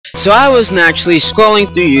So I was naturally scrolling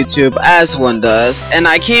through YouTube as one does, and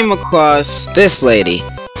I came across this lady,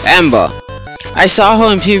 Ember. I saw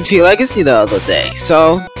her in PvP Legacy the other day,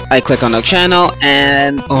 so I click on her channel,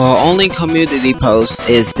 and her only community post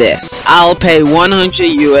is this: I'll pay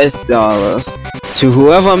 $100 US to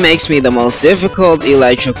whoever makes me the most difficult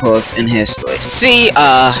Elytra course in history. See,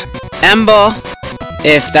 Ember,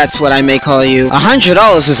 if that's what I may call you,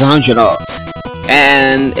 $100 is $100.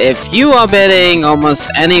 And if you are betting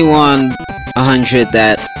almost anyone 100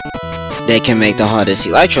 that they can make the hardest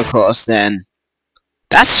Elytra course, then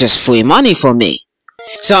that's just free money for me.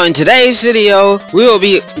 So in today's video, we will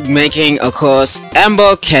be making a course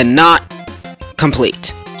Ember cannot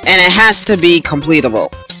complete, and it has to be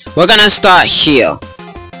completable. We're gonna start here.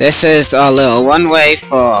 This is a little runway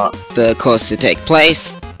for the course to take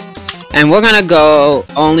place, and we're gonna go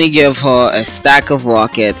only give her a stack of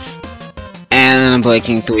rockets and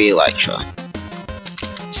breaking 3 Elytra.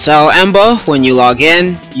 So Ember, when you log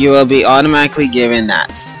in, you will be automatically given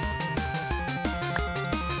that.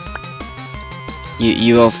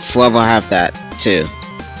 You will forever have that too.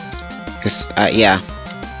 Cause yeah,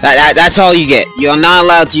 that's all you get. You're not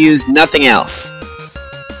allowed to use nothing else.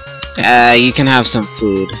 You can have some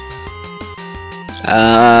food.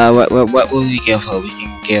 What will we give her? We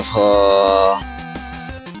can give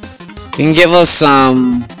her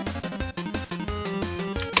some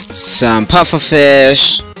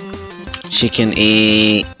pufferfish. She can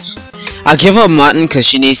eat. I'll give her mutton because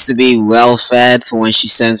she needs to be well fed for when she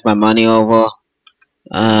sends my money over.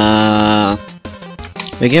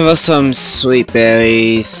 We give her some sweet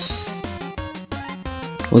berries.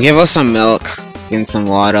 We'll give her some milk and some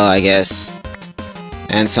water, I guess,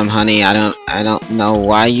 and some honey. I don't know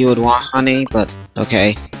why you would want honey, but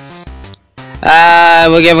okay.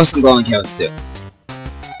 We'll give her some golden carrots too.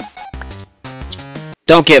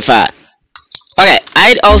 Don't get fat. Okay,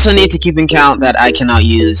 I'd also need to keep in count that I cannot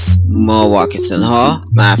use more rockets than her.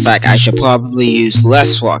 Matter of fact, I should probably use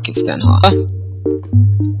less rockets than her.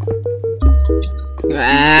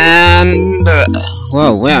 And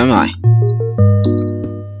whoa, where am I?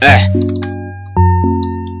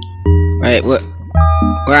 Wait,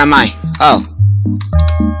 where am I? Oh,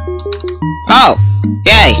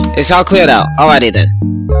 yay! It's all cleared out. Alrighty then.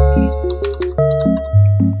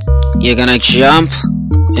 You're gonna jump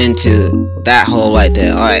into that hole right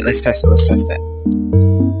there. Alright, let's test it.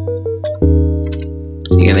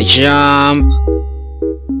 You're gonna jump.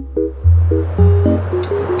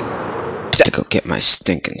 I go get my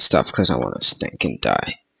stinking stuff because I want to stinking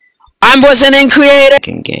die. I wasn't in creative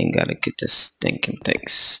game. Gotta get this stinking thing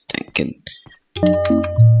stinking.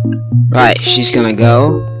 Right, she's gonna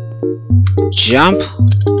go jump,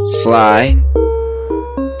 fly,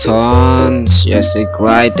 turn, yes,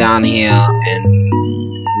 glide down here, and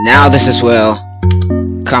now this is where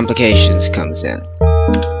complications comes in.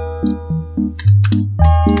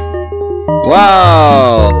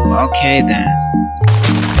 Whoa! Okay then.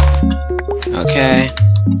 Okay.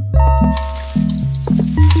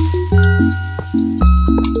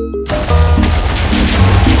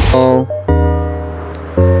 Oh.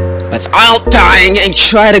 Without dying and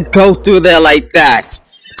try to go through there like that.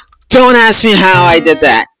 Don't ask me how I did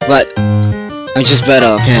that, but I'm just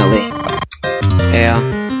better apparently. Yeah.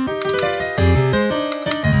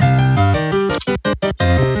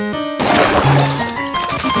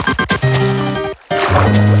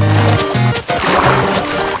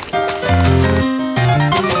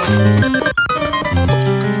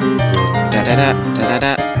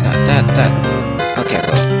 Okay,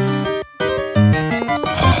 well.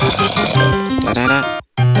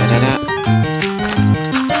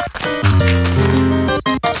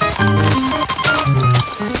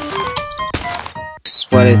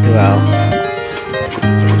 Spread it throughout.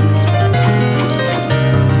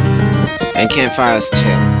 And campfires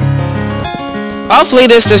too. Hopefully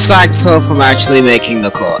this distracts her from actually making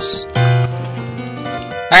the course.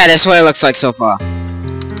 Alright, that's what it looks like so far.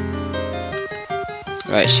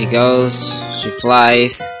 Right, she goes, she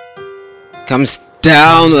flies, comes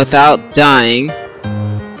down without dying,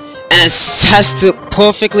 and it has to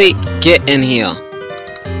perfectly get in here.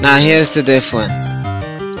 Now here's the difference.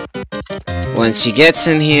 When she gets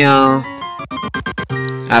in here,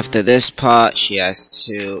 after this part, she has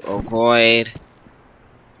to avoid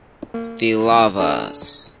the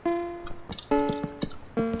lavas.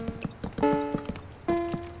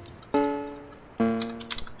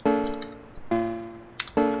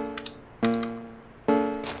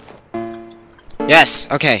 Yes,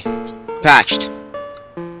 okay. Patched.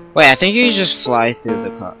 Wait, I think you just fly through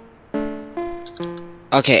the car.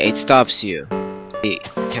 Okay, it stops you. You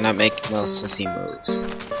cannot make no sissy moves.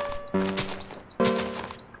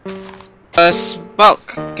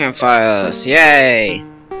 Smoke campfires, yay!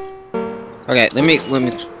 Okay, let me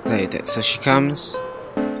play that. So she comes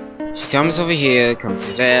over here, comes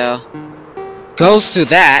to there, goes to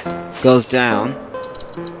that, goes down.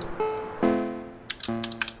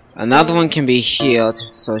 Another one can be healed,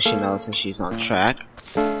 so she knows that she's on track.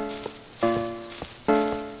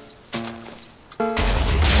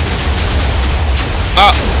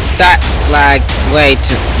 Oh, that lagged way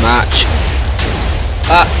too much.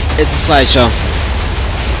 It's a slideshow.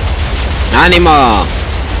 Not anymore.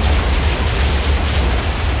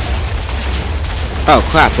 Oh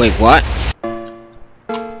crap, wait, what?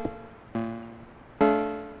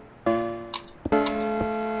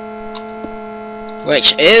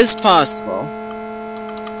 Which is possible.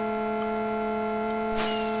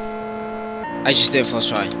 I just did first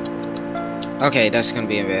try. Okay, that's gonna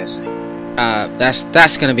be embarrassing.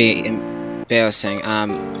 That's gonna be embarrassing.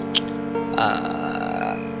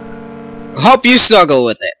 Hope you struggle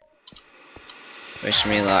with it. Wish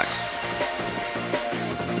me luck.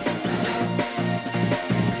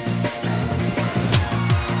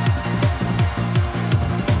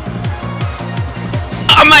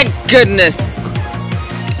 Oh my goodness!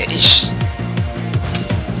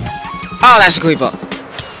 Oh, that's a creeper.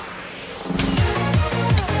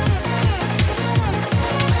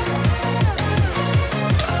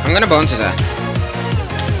 I'm gonna bone to that.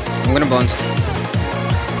 I'm gonna bone to that.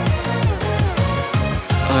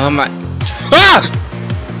 Oh my. Ah!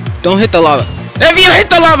 Don't hit the lava. If you hit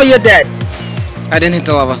the lava, you're dead. I didn't hit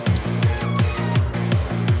the lava.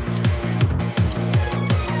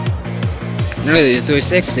 Really,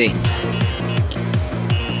 360.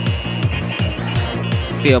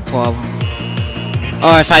 Be a problem.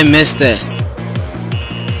 Oh, if I miss this.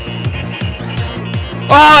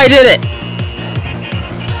 Oh, I did it.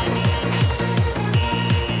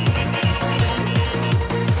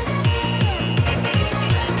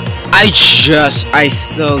 I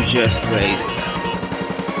so just grazed them.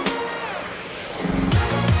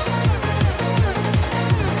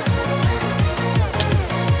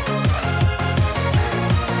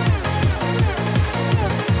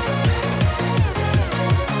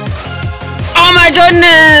 Oh my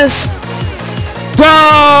goodness!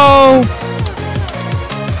 Bro!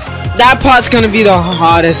 That part's gonna be the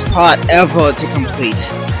hardest part ever to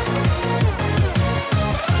complete.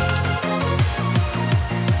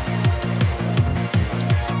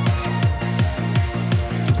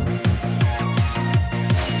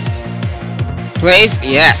 Please?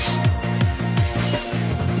 Yes.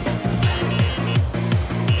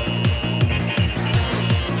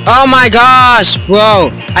 Oh my gosh, bro.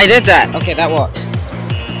 I did that. Okay, that works.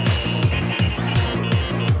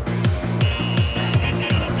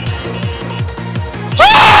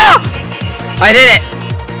 Ah! I did it.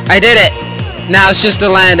 I did it. Now it's just the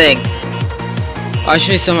landing. I'll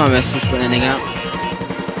show you somehow I messed this landing up.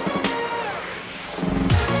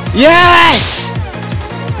 Yes!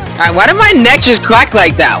 Alright, why did my neck just crack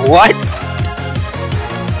like that? What?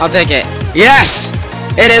 I'll take it. Yes!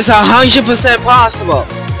 It is 100% possible.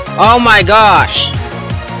 Oh my gosh.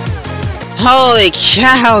 Holy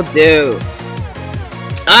cow, dude.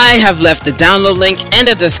 I have left the download link in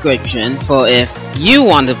the description for if you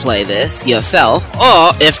want to play this yourself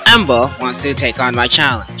or if Ember wants to take on my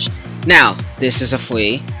challenge. Now, this is a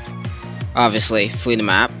free, obviously, free to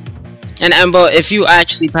map. And Ember, if you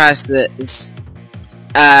actually pass this,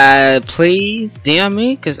 please DM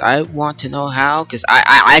me, because I want to know how, because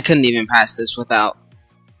I couldn't even pass this without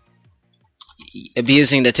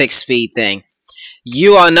abusing the tick speed thing.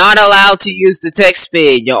 You are not allowed to use the tick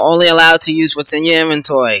speed. You're only allowed to use what's in your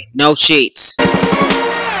inventory. No cheats.